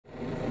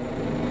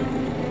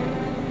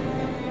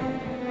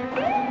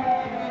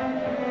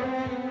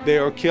They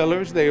are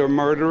killers, they are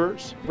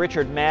murderers.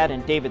 Richard Matt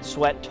and David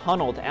Sweat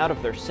tunneled out of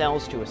their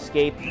cells to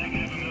escape.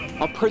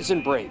 A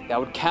prison break that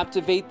would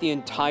captivate the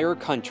entire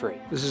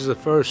country. This is the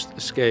first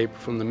escape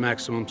from the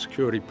maximum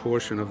security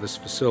portion of this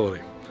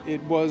facility.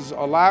 It was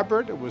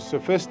elaborate, it was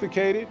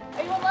sophisticated.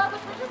 Are you in love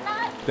with Richard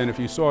Matt? Then if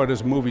you saw it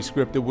as a movie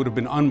script, it would have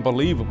been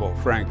unbelievable,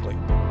 frankly.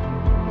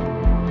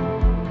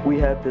 We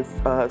have this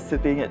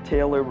civilian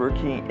Taylor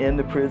working in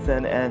the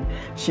prison, and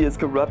she is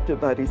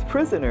corrupted by these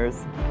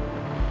prisoners.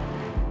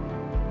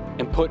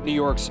 And put New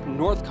York's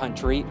North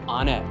Country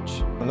on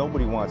edge.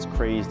 Nobody wants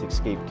crazed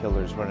escape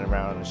killers running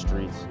around in the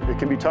streets. It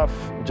can be tough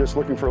just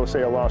looking for, let's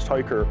say, a lost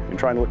hiker and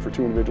trying to look for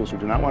two individuals who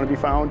do not want to be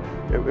found.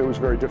 It was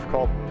very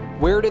difficult.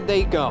 Where did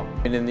they go?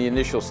 And in the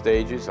initial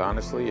stages,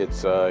 honestly,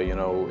 it's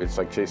it's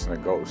like chasing a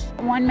ghost.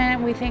 One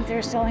minute we think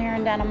they're still here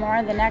in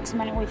Dannemora, the next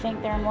minute we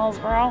think they're in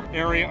Willsboro.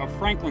 Area of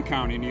Franklin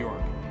County, New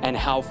York. And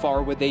how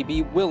far would they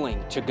be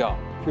willing to go?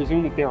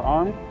 Presume that they're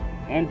armed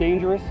and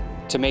dangerous.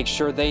 To make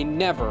sure they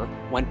never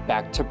went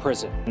back to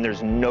prison. And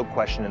there's no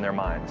question in their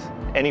minds,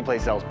 any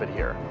place else but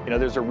here. You know,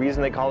 there's a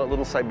reason they call it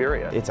Little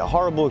Siberia. It's a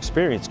horrible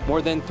experience.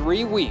 More than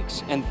 3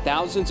 weeks and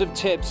thousands of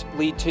tips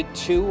lead to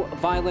 2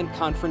 violent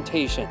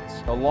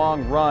confrontations. A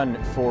long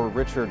run for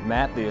Richard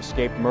Matt, the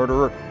escaped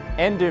murderer,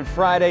 ended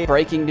Friday.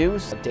 Breaking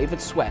news, David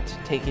Sweat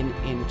taken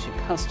into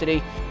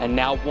custody. And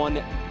now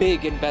one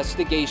big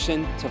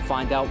investigation to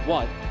find out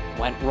what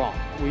went wrong.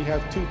 We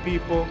have 2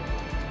 people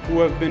who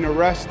have been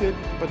arrested,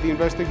 but the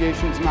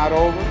investigation's not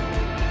over.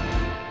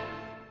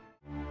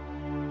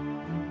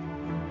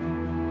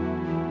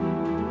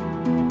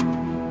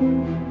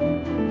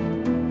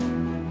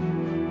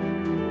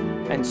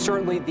 And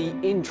certainly the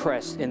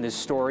interest in this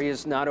story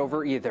is not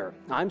over either.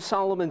 I'm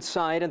Solomon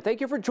Syed, and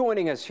thank you for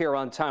joining us here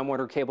on Time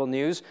Warner Cable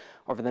News.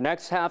 Over the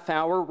next half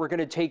hour, we're going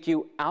to take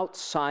you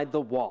outside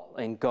the wall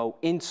and go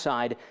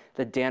inside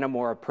the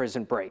Dannemora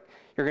prison break.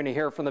 You're going to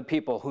hear from the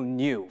people who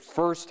knew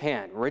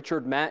firsthand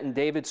Richard Matt and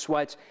David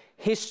Sweat's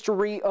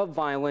history of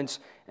violence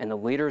and the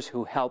leaders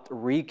who helped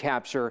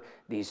recapture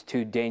these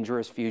 2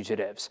 dangerous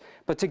fugitives.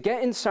 But to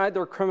get inside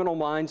their criminal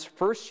minds,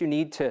 first you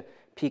need to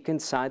peek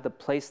inside the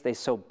place they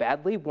so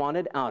badly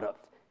wanted out of,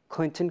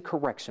 Clinton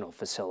Correctional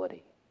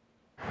Facility.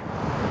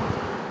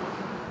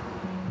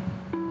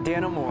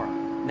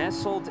 Dannemora,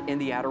 nestled in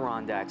the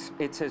Adirondacks,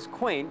 it's as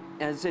quaint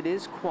as it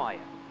is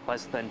quiet.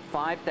 Less than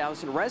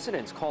 5,000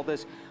 residents call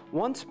this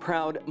once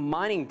proud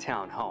mining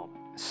town home.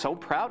 So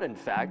proud, in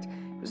fact,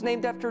 it was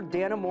named after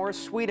Dannemora,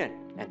 Sweden,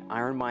 an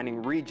iron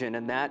mining region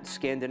in that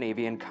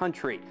Scandinavian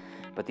country.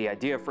 But the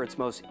idea for its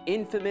most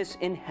infamous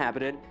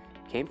inhabitant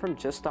came from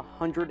just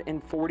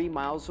 140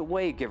 miles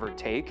away, give or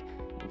take,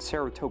 in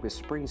Saratoga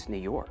Springs, New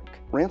York.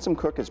 Ransom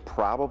Cook is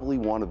probably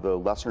one of the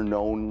lesser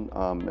known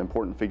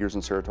important figures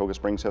in Saratoga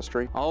Springs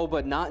history. Oh,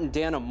 but not in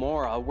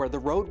Dannemora, where the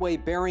roadway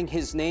bearing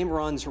his name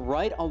runs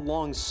right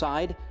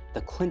alongside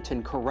the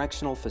Clinton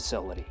Correctional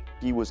Facility.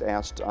 He was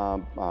asked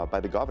by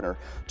the governor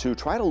to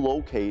try to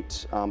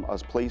locate a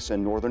place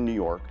in northern New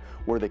York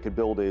where they could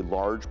build a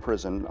large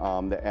prison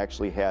that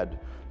actually had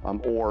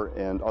ore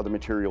and other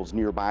materials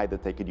nearby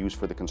that they could use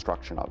for the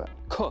construction of it.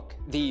 Cook,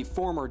 the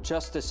former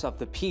justice of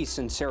the peace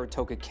in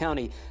Saratoga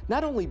County,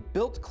 not only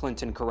built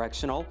Clinton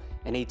Correctional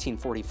in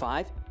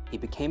 1845, he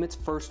became its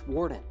first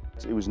warden.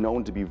 It was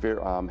known to be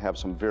have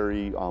some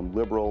very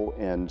liberal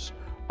and,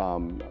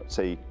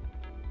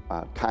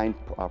 kind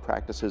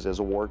practices as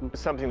a warden.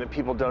 Something that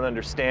people don't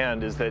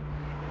understand is that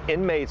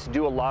inmates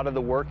do a lot of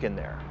the work in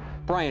there.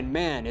 Brian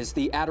Mann is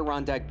the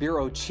Adirondack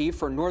Bureau Chief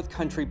for North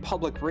Country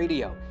Public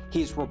Radio.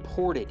 He's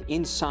reported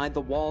inside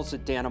the walls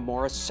at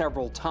Dannemora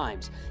several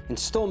times and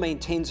still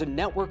maintains a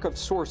network of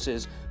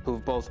sources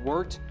who've both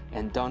worked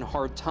and done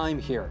hard time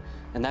here.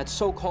 And that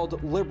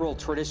so-called liberal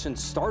tradition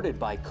started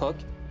by Cook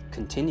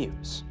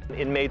continues.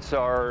 Inmates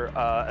are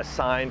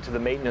assigned to the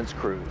maintenance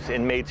crews.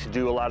 Inmates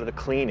do a lot of the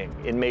cleaning.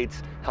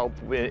 Inmates help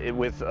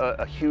with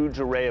a huge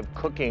array of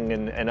cooking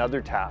and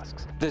other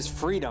tasks. This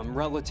freedom,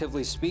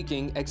 relatively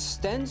speaking,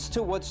 extends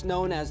to what's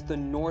known as the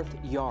North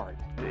Yard.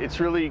 It's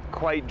really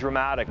quite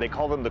dramatic. They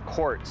call them the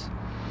courts.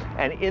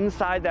 And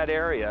inside that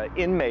area,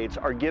 inmates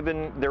are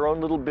given their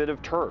own little bit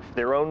of turf,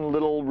 their own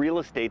little real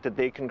estate that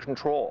they can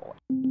control.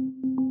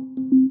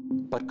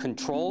 But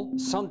control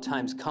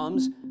sometimes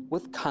comes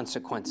with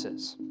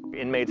consequences.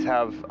 Inmates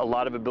have a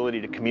lot of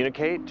ability to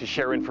communicate, to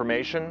share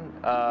information.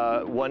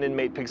 One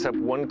inmate picks up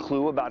one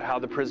clue about how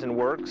the prison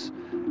works.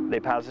 They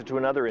pass it to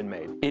another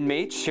inmate.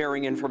 Inmates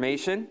sharing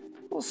information?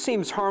 Well,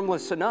 seems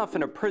harmless enough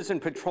in a prison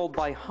patrolled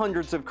by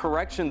hundreds of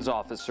corrections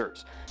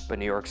officers. But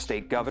New York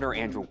State Governor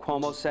Andrew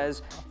Cuomo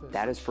says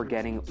that is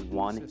forgetting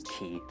one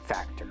key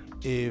factor.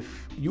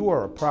 If you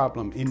are a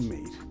problem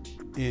inmate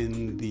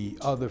in the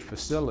other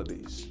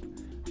facilities,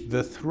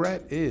 the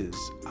threat is,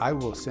 I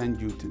will send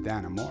you to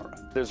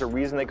Dannemora. There's a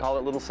reason they call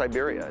it Little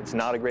Siberia. It's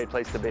not a great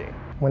place to be.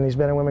 When these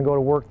men and women go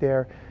to work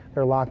there,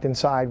 They're locked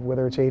inside,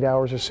 whether it's 8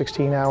 hours or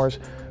 16 hours,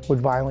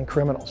 with violent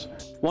criminals.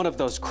 One of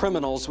those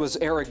criminals was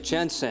Eric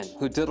Jensen,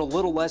 who did a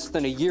little less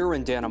than a year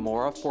in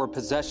Dannemora for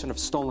possession of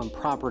stolen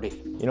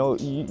property. You know,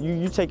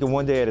 you take it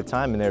one day at a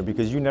time in there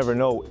because you never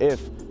know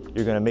if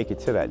you're going to make it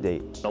to that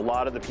date. A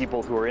lot of the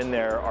people who are in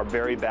there are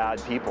very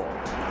bad people.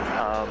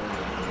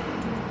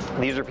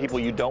 These are people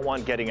you don't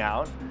want getting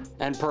out.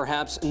 And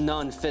perhaps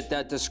none fit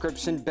that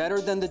description better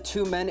than the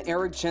two men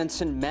Eric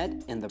Jensen met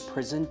in the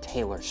prison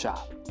tailor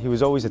shop. He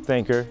was always a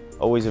thinker,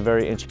 always a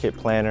very intricate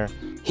planner.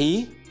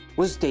 He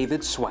was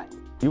David Sweat.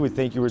 You would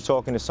think you were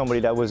talking to somebody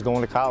that was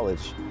going to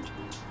college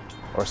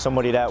or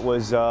somebody that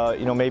was,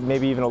 you know,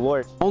 maybe even a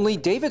lawyer. Only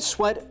David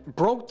Sweat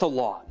broke the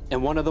law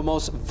in one of the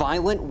most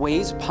violent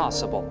ways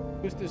possible.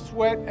 Mr.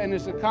 Sweat and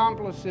his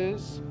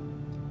accomplices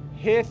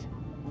hit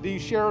the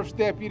sheriff's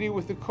deputy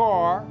with the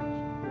car,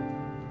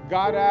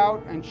 got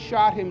out and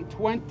shot him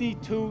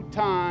 22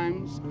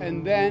 times,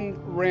 and then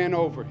ran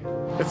over him.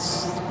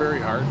 It's very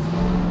hard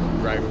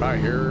driving by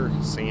here,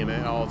 seeing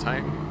it all the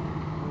time,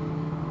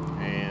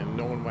 and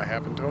knowing what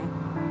happened to him.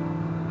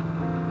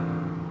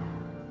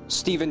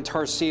 Stephen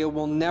Tarsia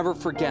will never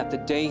forget the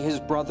day his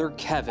brother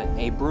Kevin,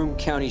 a Broome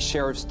County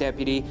Sheriff's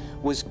deputy,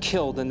 was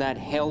killed in that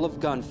hail of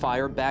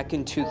gunfire back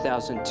in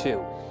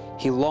 2002.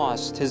 He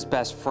lost his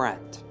best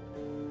friend.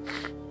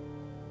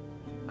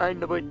 I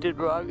know he did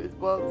wrong as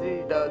well as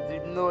he does,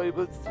 even though he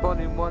was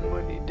 21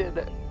 when he did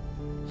it.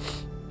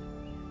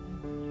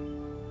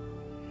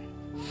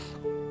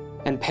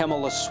 And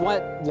Pamela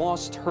Sweat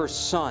lost her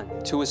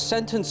son to a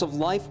sentence of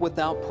life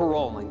without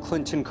parole in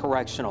Clinton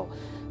Correctional,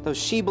 though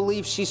she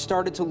believes she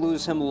started to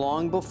lose him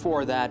long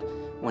before that,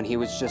 when he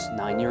was just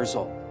 9 years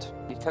old.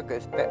 He took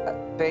his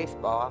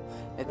baseball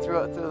and threw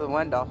it through the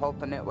window,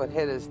 hoping it would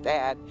hit his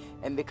dad,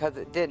 and because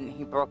it didn't,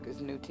 he broke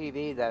his new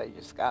TV that he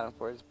just got him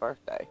for his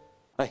birthday.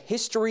 A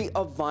history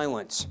of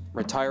violence.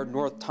 Retired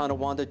North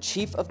Tonawanda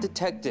Chief of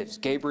Detectives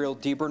Gabriel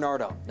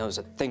DiBernardo knows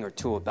a thing or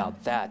two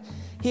about that.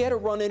 He had a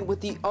run-in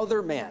with the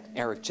other man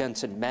Eric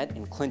Jensen met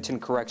in Clinton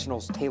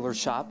Correctional's tailor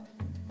shop,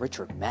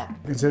 Richard Matt.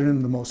 I consider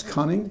him the most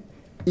cunning,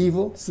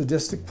 evil,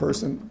 sadistic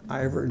person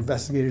I ever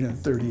investigated in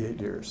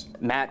 38 years.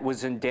 Matt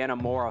was in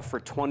Dannemora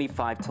for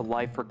 25 to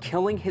life for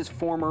killing his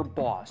former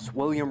boss,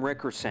 William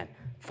Rickerson.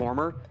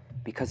 Former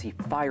because he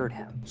fired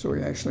him. So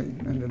he actually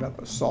ended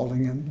up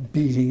assaulting him,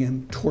 beating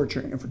him,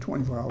 torturing him for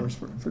 24 hours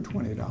for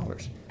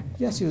 $20.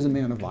 Yes, he was a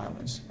man of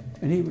violence,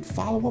 and he would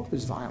follow up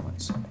his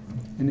violence.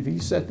 And if he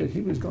said that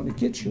he was going to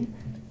get you,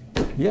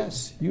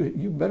 yes,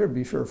 you better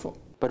be fearful.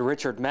 But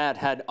Richard Matt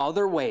had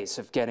other ways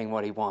of getting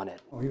what he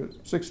wanted. He was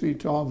 6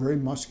 feet tall, very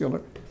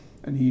muscular,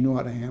 and he knew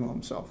how to handle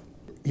himself.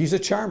 He's a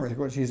charmer, of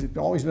course. He's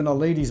always been a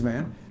ladies'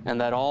 man. And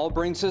that all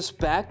brings us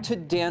back to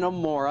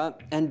Dannemora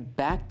and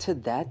back to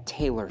that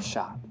tailor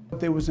shop.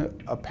 There was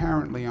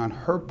apparently, on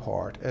her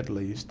part at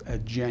least, a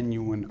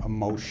genuine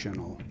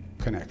emotional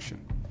connection.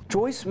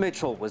 Joyce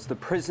Mitchell was the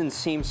prison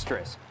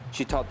seamstress.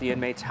 She taught the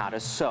inmates how to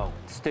sew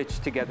and stitch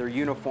together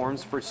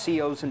uniforms for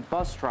COs and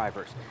bus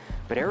drivers.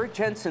 But Eric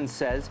Jensen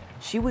says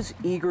she was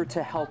eager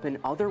to help in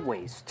other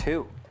ways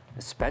too,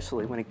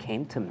 especially when it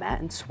came to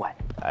Matt and Sweat.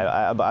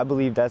 I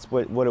believe that's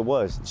what it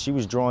was. She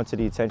was drawn to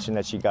the attention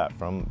that she got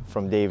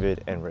from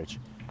David and Rich.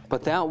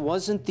 But that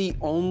wasn't the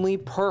only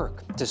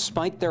perk.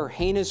 Despite their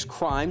heinous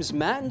crimes,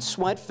 Matt and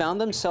Sweat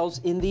found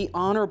themselves in the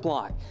Honor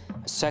Block,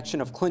 a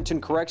section of Clinton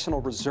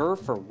Correctional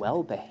reserved for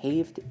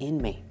well-behaved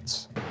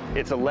inmates.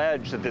 It's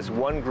alleged that this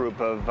one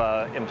group of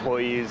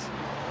employees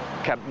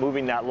kept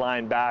moving that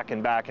line back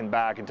and back and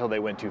back until they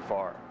went too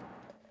far.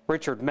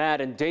 Richard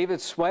Matt and David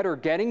Sweat are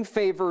getting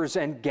favors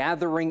and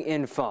gathering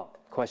info.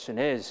 Question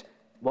is,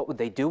 what would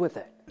they do with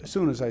it? As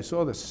soon as I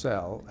saw the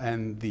cell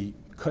and the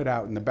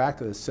cutout in the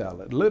back of the cell,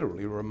 it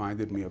literally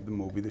reminded me of the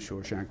movie The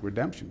Shawshank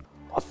Redemption.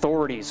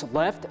 Authorities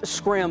left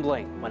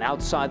scrambling when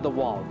outside the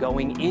wall.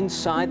 Going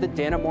inside the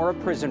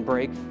Dannemora prison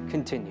break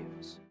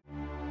continues.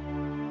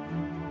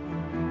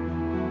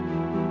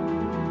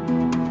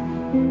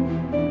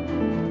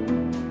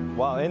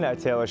 While in that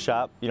tailor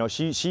shop, you know,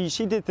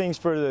 she did things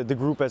for the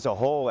group as a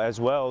whole as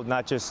well,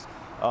 not just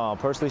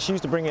personally. She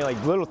used to bring in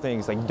like little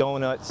things like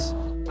donuts.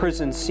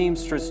 Prison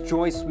seamstress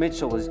Joyce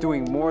Mitchell is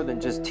doing more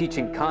than just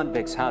teaching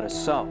convicts how to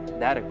sew.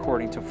 That,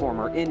 according to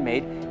former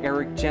inmate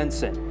Eric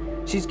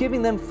Jensen. She's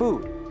giving them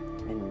food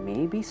and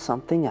maybe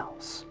something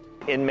else.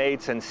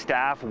 Inmates and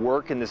staff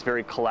work in this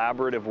very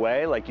collaborative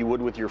way, like you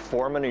would with your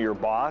foreman or your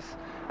boss,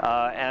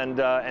 and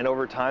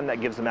over time that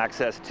gives them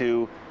access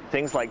to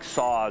things like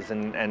saws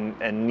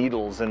and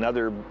needles and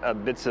other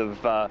bits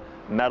of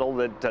metal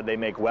that they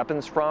make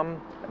weapons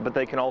from, but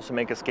they can also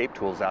make escape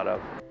tools out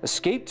of.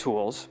 Escape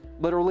tools?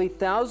 Literally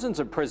thousands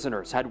of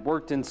prisoners had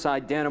worked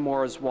inside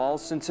Dannemora's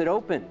walls since it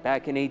opened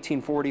back in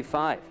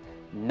 1845.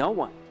 No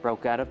one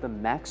broke out of the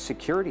max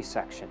security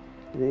section.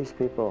 These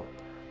people,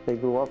 they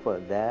grew up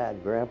with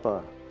Dad,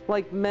 Grandpa.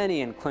 Like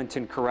many in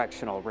Clinton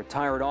Correctional,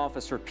 retired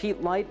officer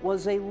Pete Light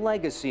was a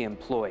legacy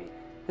employee.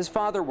 His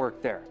father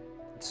worked there,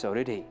 and so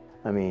did he.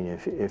 I mean,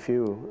 if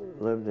you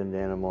lived in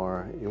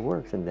Dannemora, you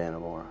worked in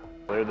Dannemora.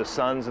 They're the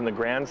sons and the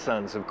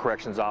grandsons of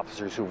corrections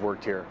officers who've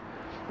worked here.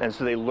 And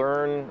so they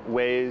learn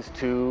ways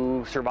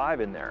to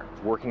survive in there,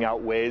 working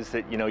out ways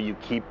that, you know, you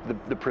keep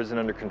the prison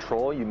under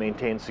control, you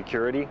maintain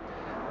security,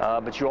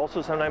 but you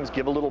also sometimes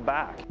give a little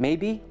back.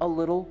 Maybe a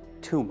little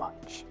too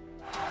much.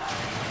 They're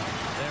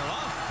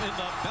off in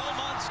the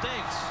Belmont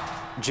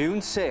Stakes. June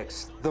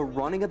 6th, the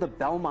running of the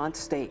Belmont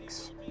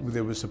Stakes.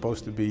 There was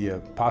supposed to be a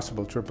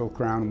possible Triple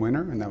Crown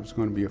winner, and that was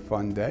going to be a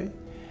fun day,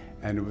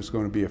 and it was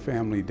going to be a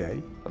family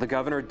day. The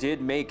governor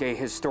did make a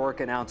historic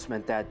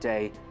announcement that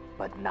day,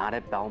 but not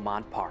at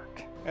Belmont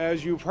Park.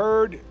 As you've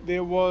heard,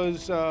 there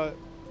was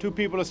 2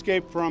 people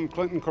escaped from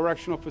Clinton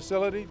Correctional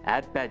Facility.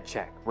 At bed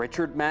check,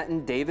 Richard Matt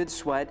and David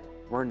Sweat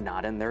were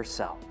not in their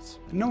cells.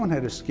 No one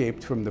had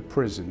escaped from the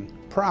prison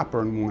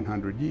proper in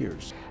 100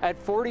 years. At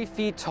 40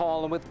 feet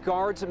tall and with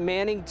guards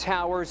manning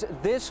towers,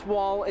 this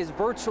wall is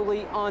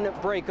virtually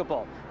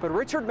unbreakable. But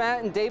Richard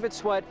Matt and David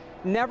Sweat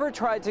never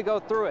tried to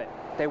go through it.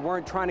 They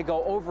weren't trying to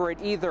go over it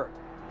either.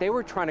 They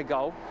were trying to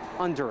go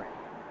under it.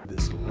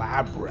 This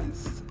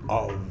labyrinth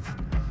of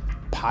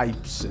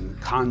pipes and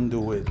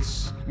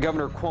conduits.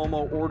 Governor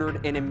Cuomo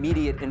ordered an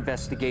immediate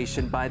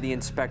investigation by the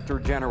Inspector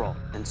General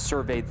and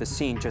surveyed the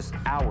scene just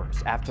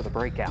hours after the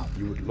breakout.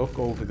 You would look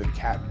over the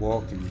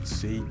catwalk and you'd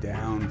see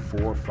down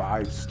 4 or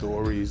 5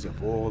 stories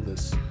of all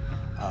this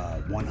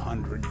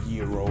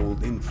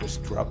 100-year-old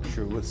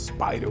infrastructure with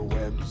spider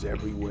webs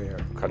everywhere.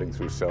 Cutting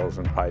through cells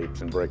and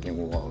pipes and breaking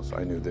walls.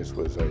 I knew this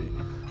was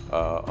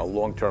a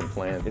long-term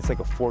plan. It's like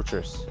a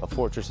fortress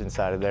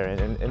inside of there,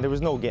 and there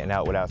was no getting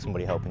out without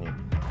somebody helping you.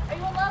 Are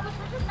you in love with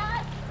Richard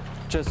Matt?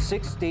 Just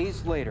 6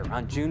 days later,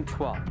 on June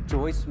 12th,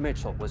 Joyce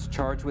Mitchell was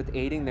charged with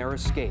aiding their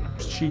escape.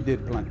 She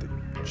did plenty.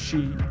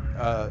 She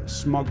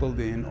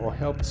smuggled in or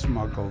helped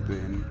smuggle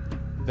in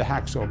the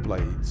hacksaw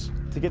blades.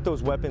 To get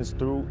those weapons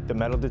through the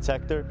metal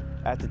detector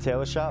at the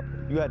tailor shop,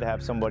 you had to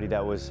have somebody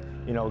that was,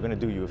 you know, going to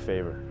do you a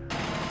favor.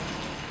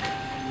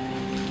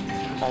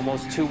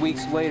 Almost 2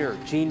 weeks later,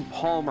 Gene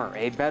Palmer,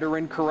 a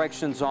veteran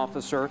corrections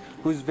officer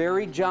whose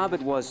very job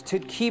it was to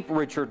keep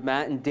Richard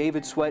Matt and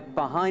David Sweat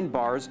behind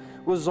bars,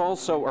 was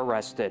also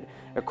arrested.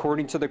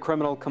 According to the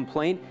criminal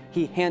complaint,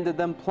 he handed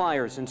them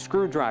pliers and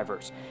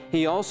screwdrivers.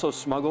 He also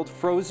smuggled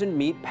frozen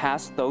meat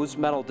past those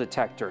metal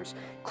detectors,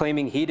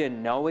 claiming he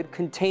didn't know it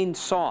contained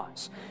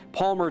saws.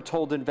 Palmer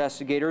told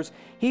investigators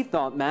he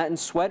thought Matt and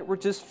Sweat were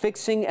just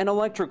fixing an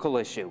electrical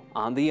issue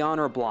on the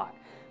honor block.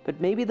 But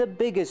maybe the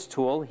biggest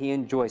tool he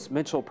and Joyce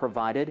Mitchell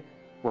provided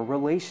were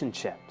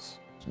relationships.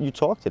 You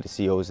talk to the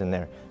COs in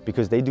there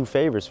because they do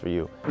favors for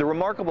you. The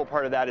remarkable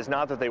part of that is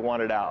not that they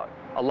wanted out.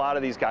 A lot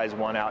of these guys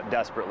want out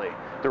desperately.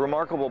 The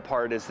remarkable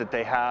part is that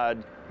they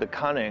had the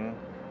cunning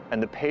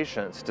and the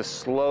patience to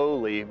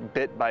slowly,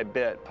 bit by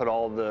bit, put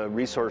all the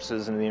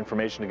resources and the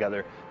information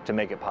together to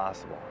make it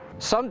possible.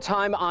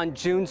 Sometime on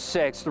June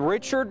 6th,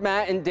 Richard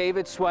Matt and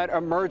David Sweat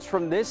emerged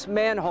from this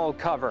manhole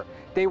cover.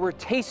 They were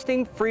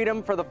tasting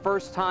freedom for the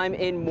first time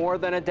in more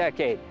than a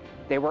decade.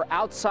 They were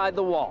outside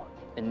the wall,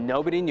 and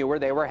nobody knew where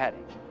they were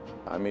heading.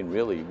 I mean,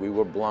 really, we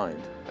were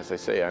blind. As I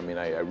say, I mean,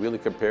 I really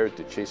compare it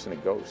to chasing a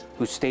ghost.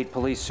 Who State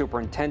Police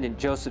Superintendent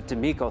Joseph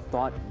D'Amico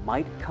thought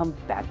might come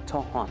back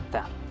to haunt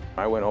them.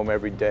 I went home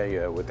every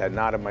day with that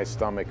knot in my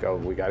stomach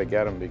of, we got to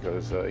get him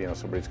because, you know,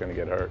 somebody's going to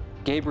get hurt.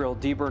 Gabriel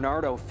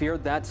DiBernardo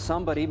feared that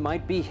somebody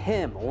might be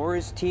him or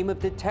his team of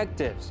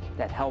detectives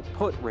that helped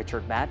put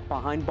Richard Matt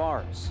behind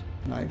bars.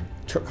 I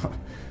took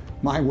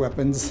my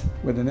weapons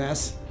with an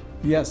S.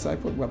 Yes, I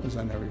put weapons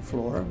on every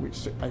floor.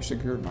 I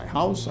secured my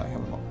house. I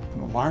have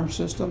an alarm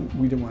system.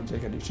 We didn't want to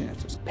take any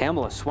chances.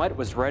 Pamela Sweat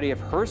was ready if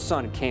her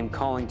son came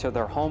calling to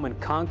their home in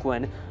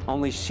Conklin,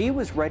 only she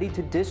was ready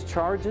to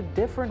discharge a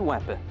different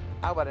weapon.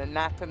 I would have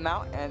knocked him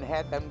out and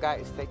had them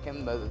guys take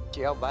him to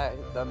jail by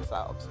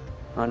themselves.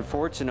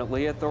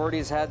 Unfortunately,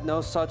 authorities had no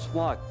such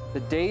luck.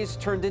 The days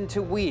turned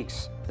into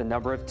weeks. The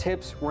number of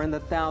tips were in the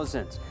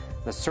thousands.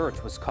 The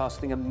search was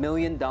costing $1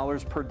 million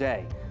per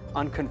day.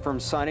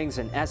 Unconfirmed sightings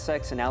in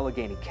Essex and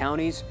Allegheny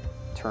counties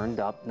turned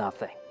up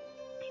nothing.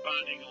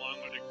 Responding along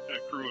with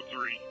a crew of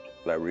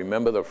 3. I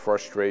remember the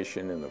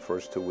frustration in the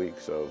first 2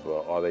 weeks of,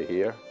 are they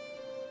here?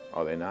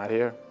 Are they not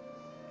here?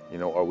 You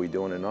know, are we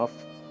doing enough?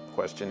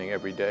 Questioning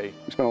every day.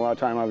 We spent a lot of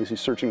time, obviously,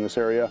 searching this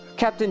area.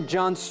 Captain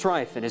John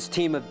Strife and his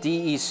team of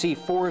DEC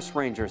Forest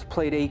Rangers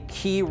played a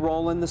key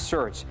role in the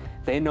search.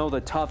 They know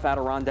the tough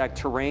Adirondack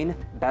terrain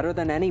better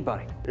than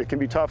anybody. It can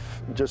be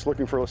tough just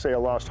looking for, let's say, a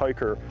lost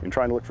hiker and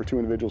trying to look for 2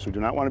 individuals who do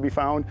not want to be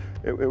found.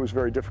 It was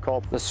very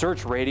difficult. The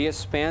search radius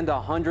spanned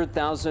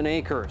 100,000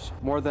 acres.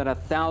 More than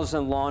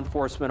 1,000 law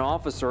enforcement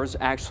officers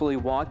actually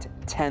walked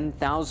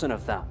 10,000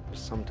 of them.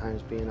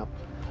 Sometimes being up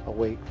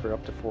awake for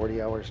up to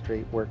 40 hours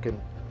straight, working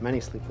many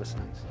sleepless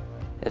nights.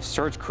 If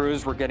search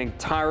crews were getting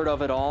tired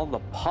of it all, the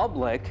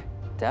public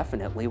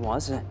definitely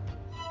wasn't.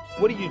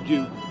 What do you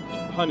do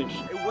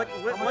punished.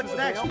 What's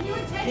next?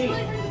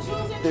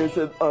 There's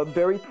a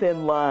very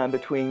thin line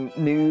between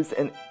news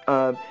and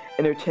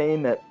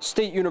entertainment.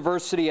 State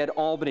University at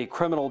Albany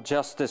criminal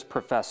justice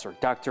professor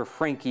Dr.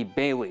 Frankie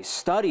Bailey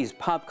studies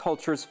pop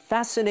culture's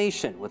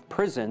fascination with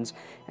prisons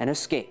and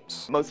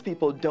escapes. Most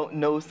people don't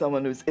know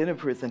someone who's in a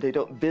prison. They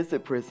don't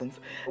visit prisons.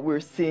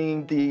 We're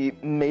seeing the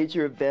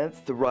major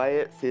events, the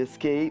riots, the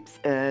escapes,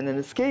 and an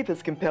escape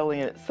is compelling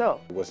in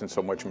itself. It wasn't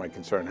so much my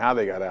concern how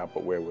they got out,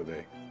 but where were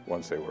they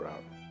once they were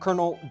out.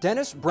 Colonel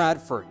Dennis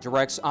Bradford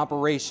directs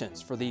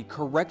operations for the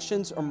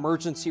Corrections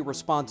Emergency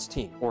Response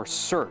Team, or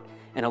CERT,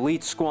 an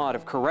elite squad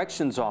of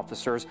corrections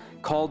officers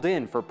called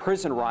in for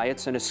prison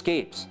riots and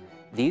escapes.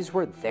 These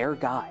were their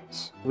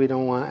guys. We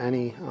don't want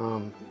any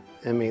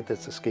inmate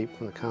that's escaped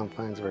from the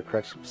confines of our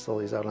correctional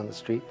facilities out on the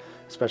street,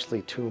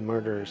 especially 2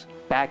 murders.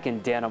 Back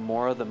in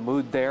Dannemora, the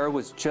mood there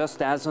was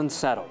just as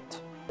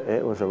unsettled.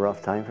 It was a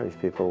rough time for these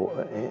people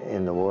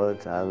in the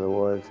woods, out of the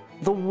woods.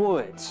 The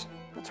woods.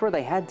 That's where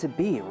they had to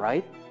be,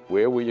 right?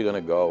 Where were you going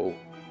to go?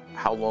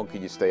 How long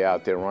could you stay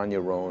out there on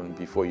your own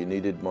before you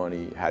needed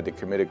money, had to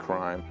commit a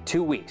crime?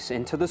 2 weeks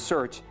into the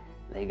search,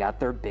 they got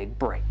their big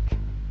break.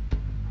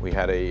 We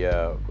had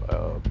a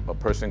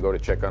person go to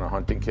check on a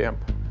hunting camp,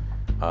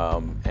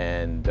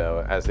 and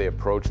as they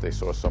approached, they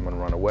saw someone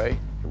run away.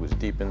 It was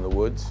deep in the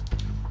woods,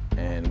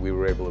 and we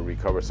were able to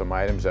recover some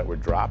items that were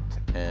dropped,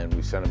 and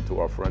we sent them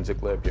to our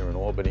forensic lab here in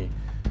Albany,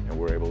 and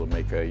we're able to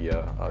make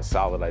a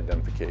solid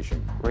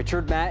identification.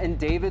 Richard Matt and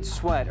David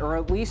Sweat, or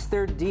at least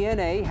their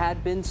DNA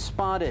had been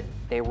spotted.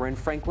 They were in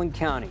Franklin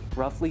County,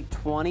 roughly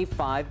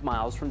 25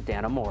 miles from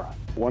Dannemora.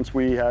 Once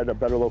we had a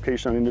better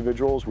location on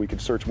individuals, we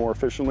could search more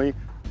efficiently.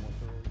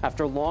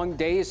 After long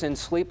days and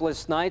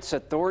sleepless nights,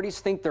 authorities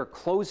think they're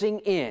closing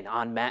in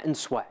on Matt and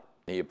Sweat.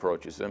 He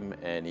approaches them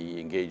and he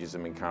engages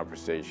them in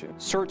conversation.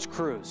 Search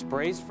crews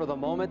braced for the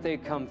moment they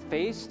come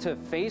face to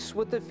face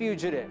with the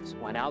fugitives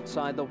when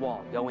outside the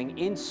wall, going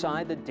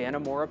inside the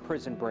Dannemora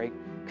prison break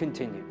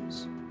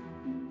continues.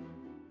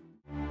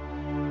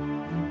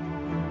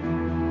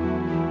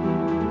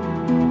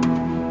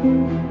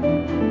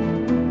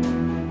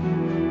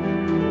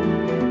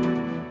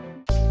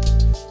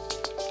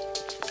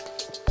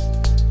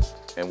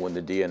 And when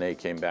the DNA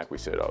came back, we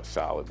said, oh,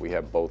 solid. We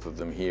have both of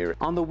them here.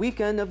 On the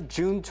weekend of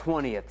June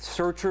 20th,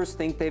 searchers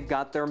think they've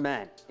got their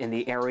men. In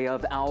the area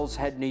of Owl's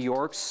Head, New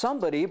York,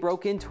 somebody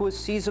broke into a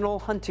seasonal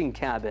hunting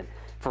cabin.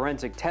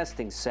 Forensic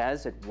testing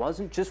says it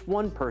wasn't just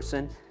one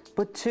person,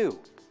 but 2,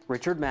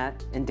 Richard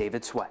Matt and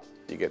David Sweat.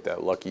 You get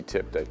that lucky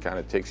tip that kind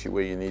of takes you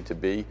where you need to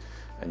be,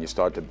 and you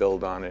start to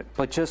build on it.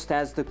 But just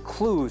as the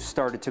clues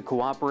started to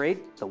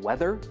cooperate, the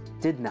weather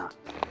did not.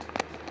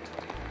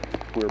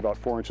 We were about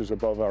 4 inches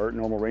above our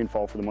normal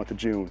rainfall for the month of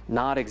June.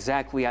 Not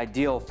exactly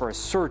ideal for a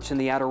search in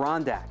the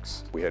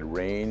Adirondacks. We had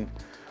rain,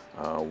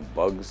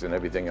 bugs, and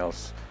everything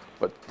else,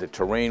 but the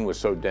terrain was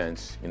so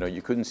dense, you know,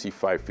 you couldn't see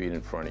 5 feet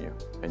in front of you.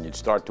 And you'd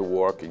start to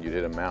walk and you'd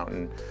hit a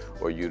mountain,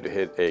 or you'd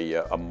hit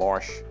a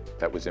marsh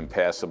that was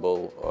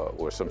impassable,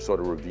 or some sort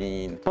of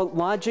ravine. But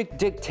logic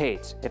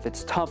dictates if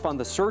it's tough on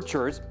the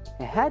searchers,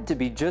 it had to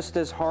be just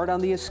as hard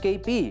on the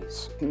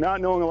escapees. Not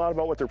knowing a lot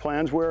about what their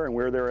plans were and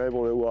where they were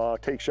able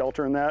to take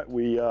shelter in that,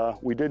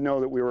 we did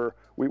know that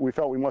we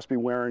felt we must be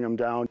wearing them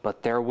down.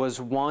 But there was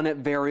one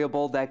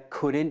variable that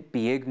couldn't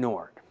be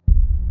ignored.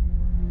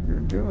 You're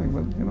dealing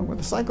with,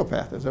 with a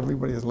psychopath, as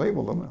everybody has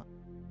labeled them.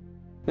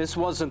 This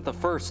wasn't the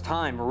first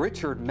time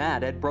Richard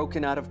Matt had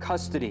broken out of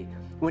custody.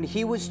 When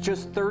he was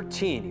just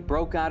 13, he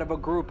broke out of a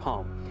group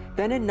home.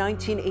 Then in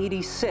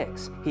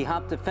 1986, he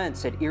hopped a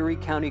fence at Erie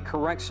County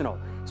Correctional,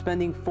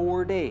 spending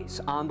 4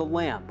 days on the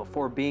lam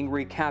before being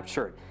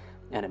recaptured.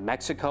 And in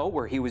Mexico,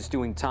 where he was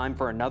doing time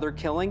for another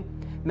killing,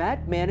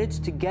 Matt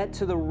managed to get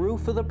to the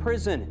roof of the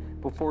prison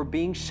before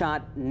being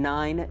shot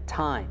 9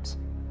 times.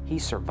 He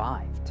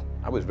survived.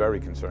 I was very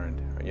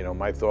concerned. You know,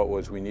 my thought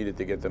was we needed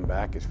to get them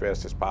back as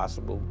fast as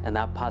possible. And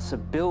that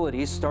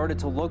possibility started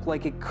to look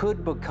like it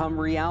could become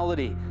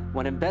reality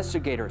when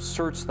investigators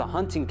searched the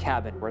hunting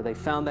cabin where they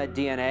found that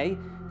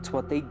DNA. It's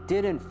what they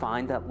didn't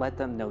find that let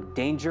them know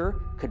danger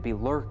could be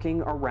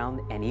lurking around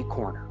any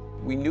corner.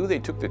 We knew they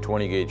took the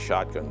 20-gauge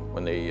shotgun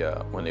when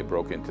they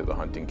broke into the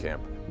hunting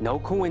camp. No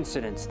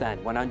coincidence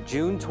then when on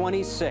June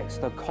 26th,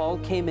 the call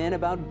came in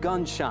about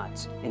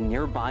gunshots in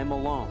nearby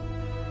Malone.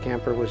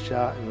 Camper was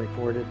shot and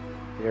reported.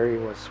 The area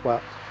was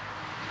swept.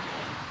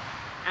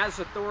 As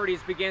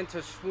authorities began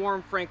to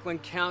swarm Franklin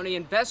County,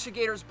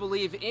 investigators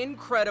believe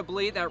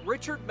incredibly that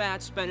Richard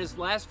Matt spent his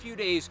last few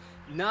days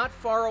not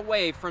far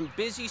away from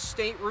busy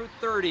State Route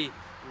 30,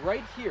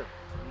 right here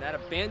in that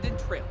abandoned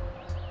trailer.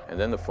 And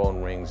then the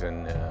phone rings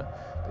and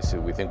they said,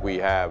 we think we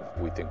have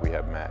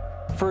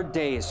Matt. For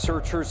days,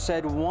 searchers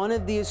said one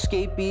of the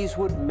escapees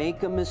would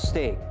make a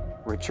mistake.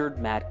 Richard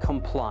Matt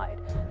complied.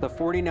 The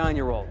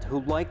 49-year-old,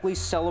 who likely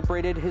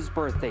celebrated his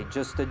birthday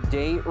just a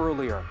day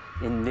earlier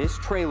in this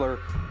trailer,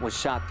 was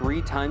shot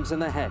 3 times in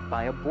the head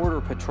by a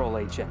Border Patrol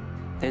agent.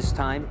 This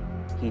time,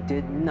 he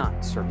did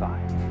not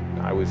survive.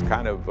 I was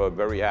kind of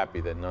very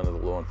happy that none of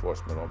the law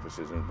enforcement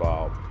officers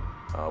involved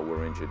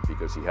were injured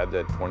because he had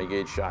that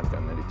 20-gauge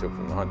shotgun that he took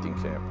from the hunting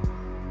camp,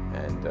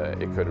 and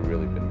it could have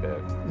really been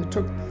bad. It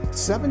took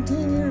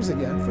 17 years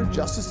again for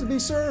justice to be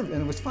served,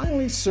 and it was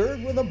finally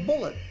served with a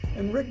bullet,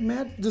 and Rick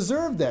Matt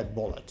deserved that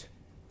bullet.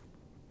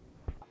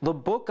 The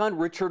book on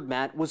Richard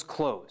Matt was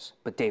closed,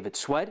 but David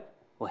Sweat,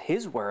 well,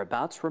 his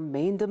whereabouts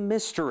remained a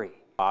mystery.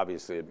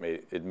 Obviously,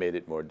 it made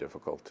it more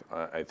difficult.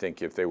 I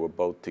think if they were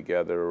both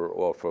together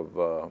off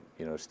of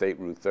State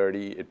Route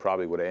 30, it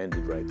probably would have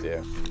ended right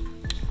there.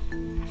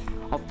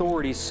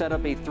 Authorities set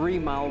up a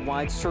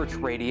 3-mile-wide search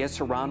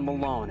radius around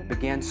Malone and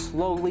began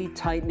slowly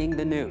tightening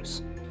the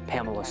noose.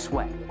 Pamela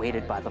Sweat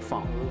waited by the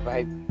phone.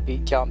 Everybody be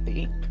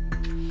jumpy,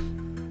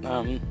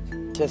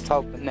 just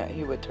hoping that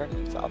he would turn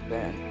himself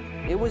in.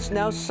 It was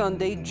now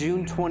Sunday,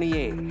 June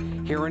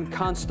 28th, here in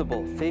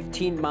Constable,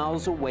 15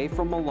 miles away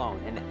from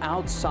Malone and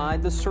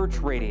outside the search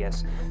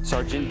radius.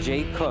 Sergeant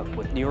Jay Cook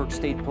with New York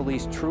State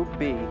Police Troop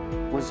B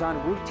was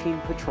on routine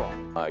patrol.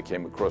 I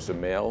came across a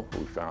male who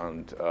we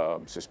found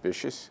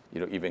suspicious,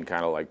 even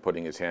kind of like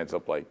putting his hands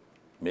up like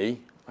me,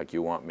 like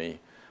you want me.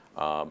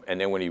 And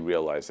then when he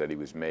realized that he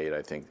was made,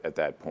 I think at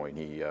that point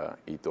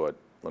he thought,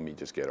 let me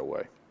just get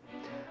away.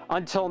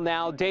 Until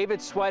now,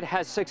 David Sweat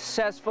has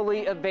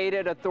successfully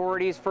evaded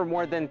authorities for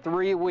more than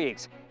 3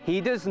 weeks.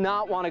 He does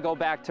not want to go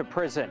back to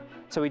prison,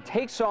 so he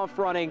takes off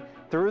running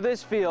through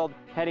this field,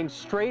 heading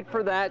straight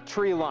for that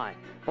tree line.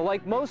 But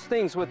like most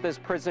things with this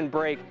prison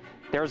break,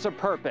 there's a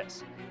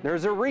purpose.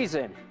 There's a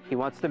reason he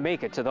wants to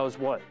make it to those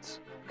woods.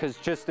 Because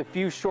just a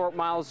few short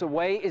miles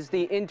away is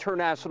the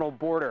international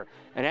border.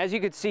 And as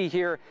you can see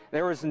here,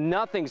 there was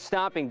nothing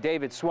stopping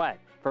David Sweat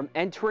from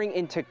entering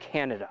into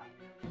Canada.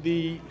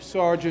 The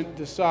sergeant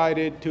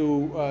decided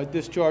to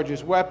discharge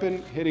his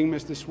weapon, hitting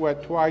Mr.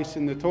 Sweat twice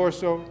in the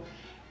torso.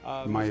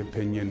 In my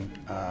opinion,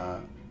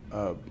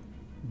 a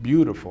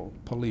beautiful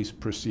police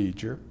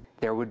procedure.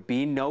 There would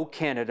be no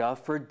Canada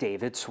for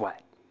David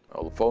Sweat.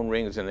 Well, the phone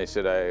rings and they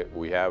said,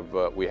 we have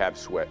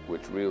Sweat,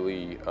 which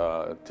really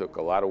took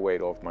a lot of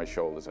weight off my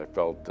shoulders. I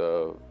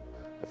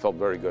felt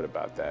very good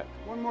about that.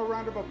 One more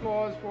round of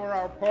applause for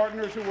our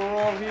partners who were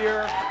all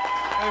here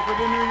and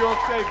for the New York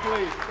State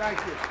Police. Thank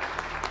you.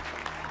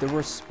 The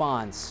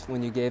response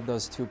when you gave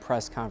those 2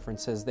 press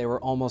conferences, they were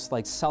almost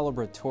like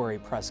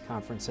celebratory press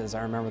conferences.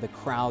 I remember the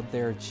crowd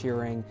there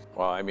cheering.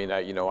 Well, I mean,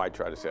 I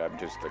try to say I'm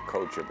just the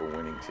coach of a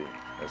winning team.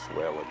 That's the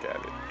way I look at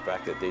it. The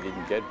fact that they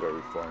didn't get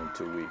very far in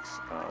 2 weeks,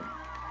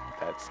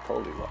 that's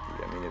totally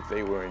lucky. I mean, if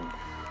they were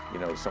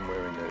in,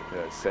 somewhere in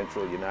the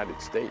central United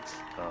States,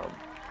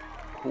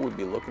 who would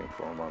be looking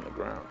for them on the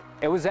ground?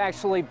 It was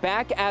actually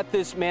back at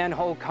this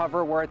manhole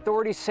cover where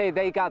authorities say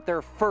they got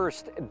their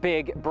first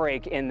big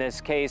break in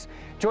this case.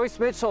 Joyce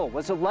Mitchell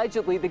was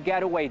allegedly the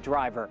getaway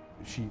driver.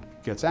 She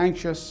gets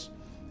anxious.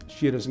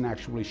 She doesn't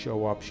actually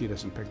show up. She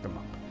doesn't pick them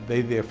up.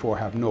 They therefore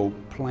have no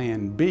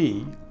plan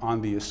B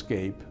on the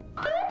escape.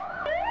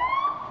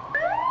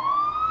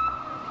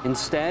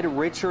 Instead,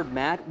 Richard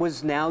Matt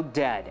was now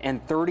dead,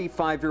 and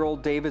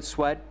 35-year-old David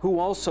Sweat, who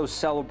also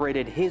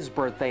celebrated his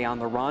birthday on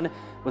the run,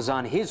 was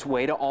on his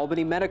way to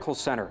Albany Medical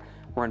Center,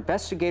 where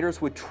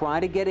investigators would try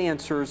to get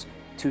answers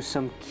to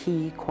some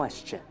key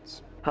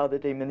questions. How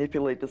did they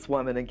manipulate this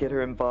woman and get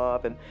her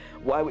involved, and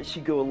why would she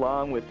go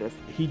along with this?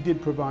 He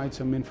did provide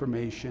some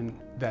information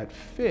that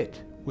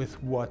fit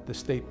with what the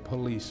state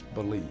police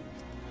believed.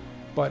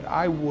 But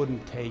I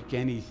wouldn't take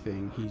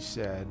anything he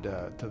said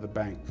to the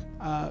bank.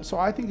 So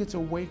I think it's a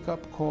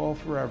wake-up call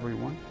for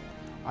everyone.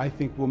 I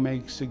think we'll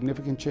make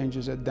significant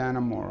changes at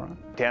Dannemora.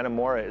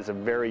 Dannemora is a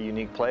very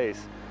unique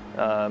place.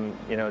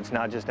 It's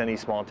not just any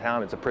small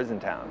town, it's a prison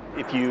town.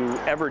 If you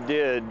ever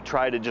did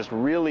try to just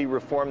really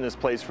reform this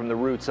place from the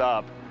roots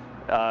up,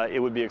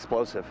 it would be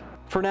explosive.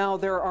 For now,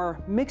 there are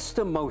mixed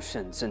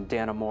emotions in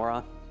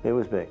Dannemora. It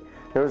was big.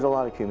 There was a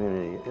lot of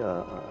community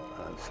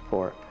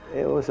support.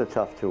 It was a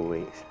tough 2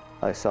 weeks.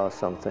 I saw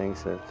some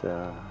things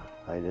that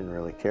I didn't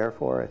really care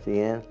for at the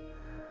end,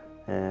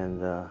 and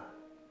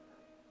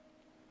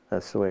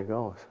that's the way it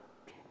goes.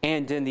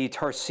 And in the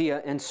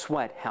Tarsia and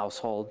Sweat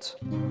households.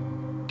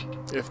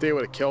 If they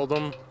would have killed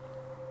him,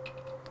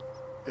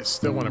 it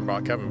still wouldn't have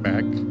brought Kevin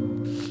back.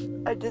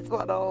 I just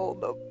want to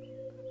hold him.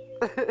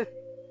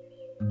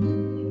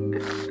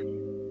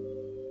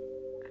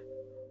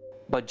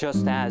 But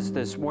just as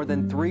this more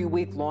than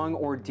 3-week-long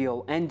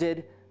ordeal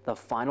ended, the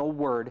final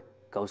word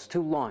goes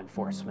to law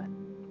enforcement.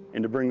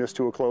 And to bring this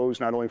to a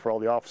close, not only for all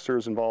the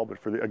officers involved, but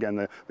for,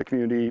 the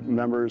community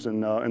members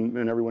and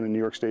everyone in New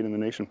York State and the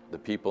nation. The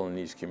people in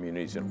these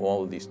communities in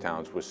all of these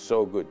towns were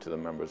so good to the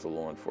members of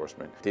law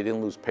enforcement. They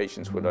didn't lose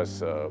patience with us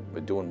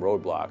doing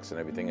roadblocks and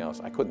everything else.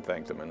 I couldn't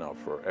thank them enough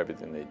for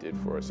everything they did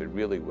for us. It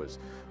really was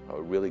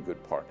a really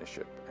good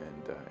partnership,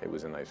 and it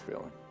was a nice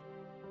feeling.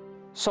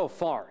 So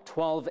far,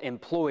 12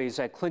 employees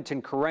at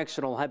Clinton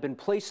Correctional have been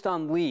placed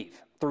on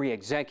leave, 3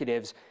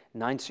 executives,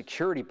 9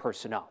 security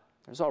personnel.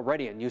 There's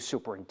already a new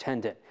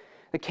superintendent.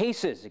 The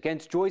cases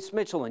against Joyce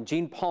Mitchell and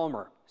Gene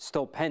Palmer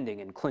still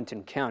pending in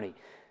Clinton County.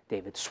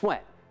 David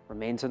Sweat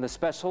remains in the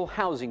special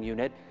housing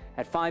unit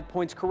at 5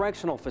 Points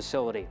Correctional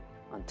Facility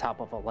on top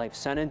of a life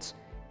sentence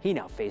He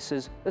now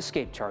faces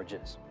escape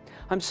charges.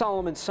 I'm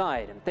Solomon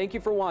Syed, and thank you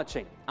for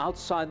watching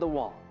Outside the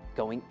Wall,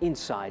 going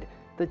inside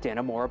the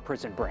Dannemora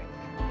prison break.